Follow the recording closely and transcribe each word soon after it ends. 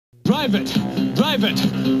Drive it! Drive it!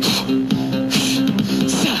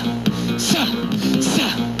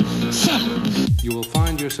 You will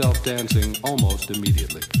find yourself dancing almost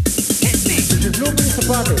immediately. This is Blue Pizza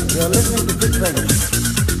Party. You are listening to Big French.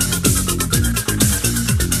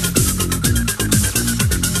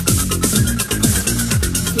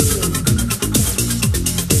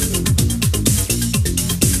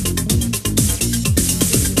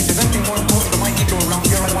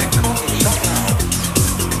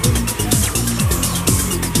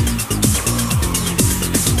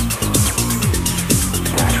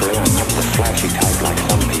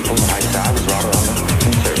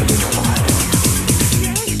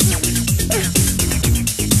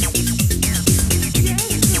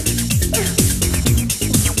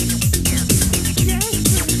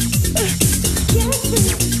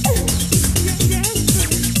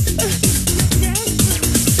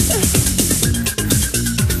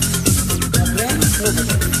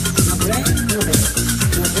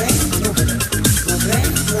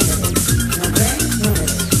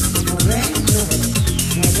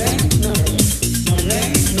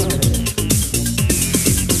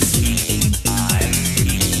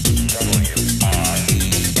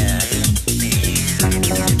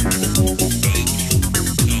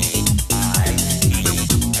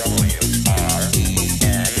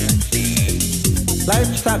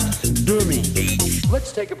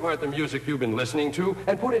 Let's take apart the music you've been listening to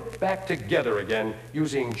and put it back together again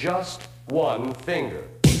using just one finger.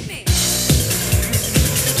 Now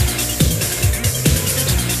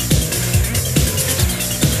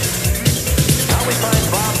we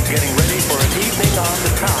find Bob getting ready for an evening on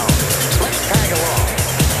the town. Let's tag along.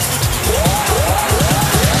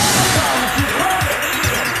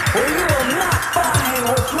 Well, you will not find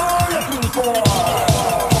what you're looking for.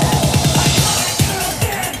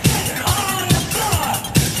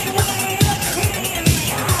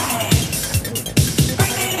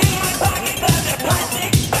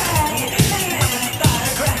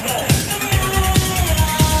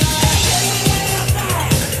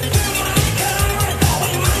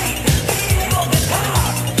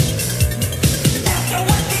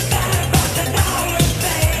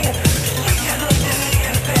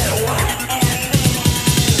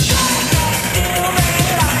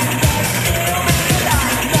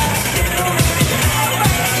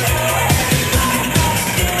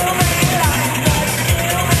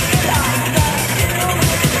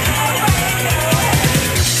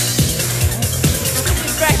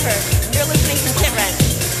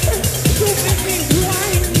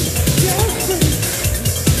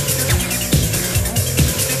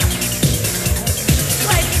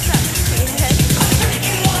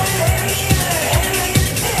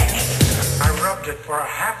 For a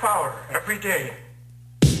half hour every day.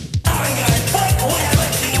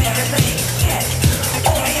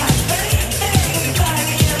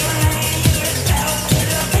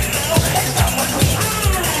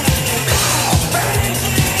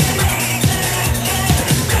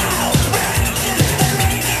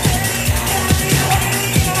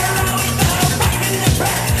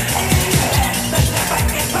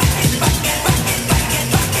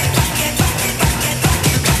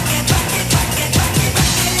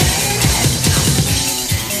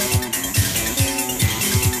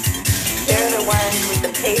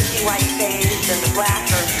 Pasty white face and the black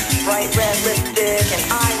or bright red lipstick and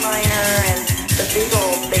eyeliner and the big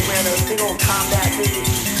old, they wear those big old combat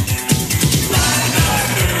boots.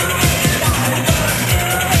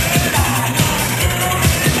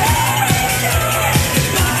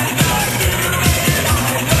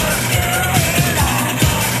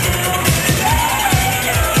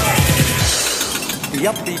 The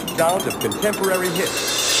upbeat sound of contemporary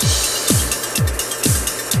hits.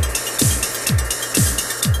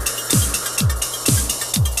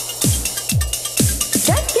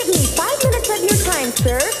 Just give me 5 minutes of your time,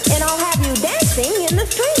 sir, and I'll have you dancing in the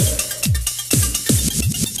street.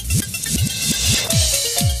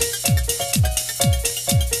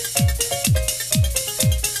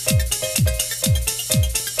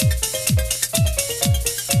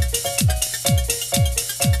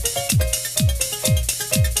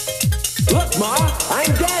 Look, Ma,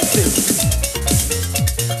 I'm dancing.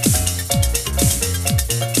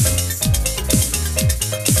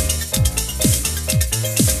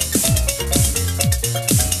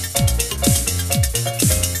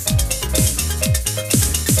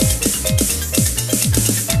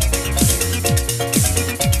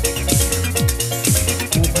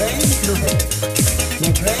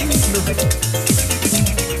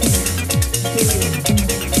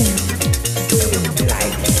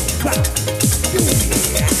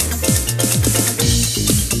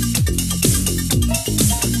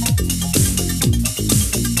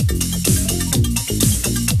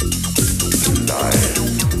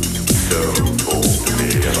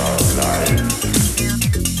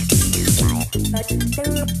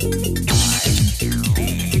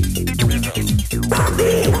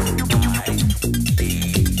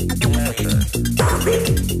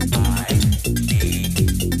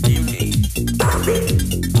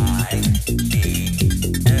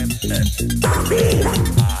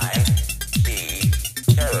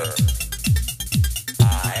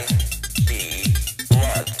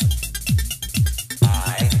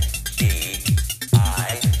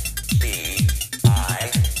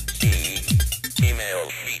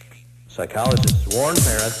 Psychologists warn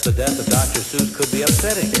parents the death of Dr. Seuss could be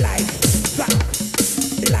upsetting.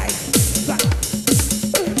 Life.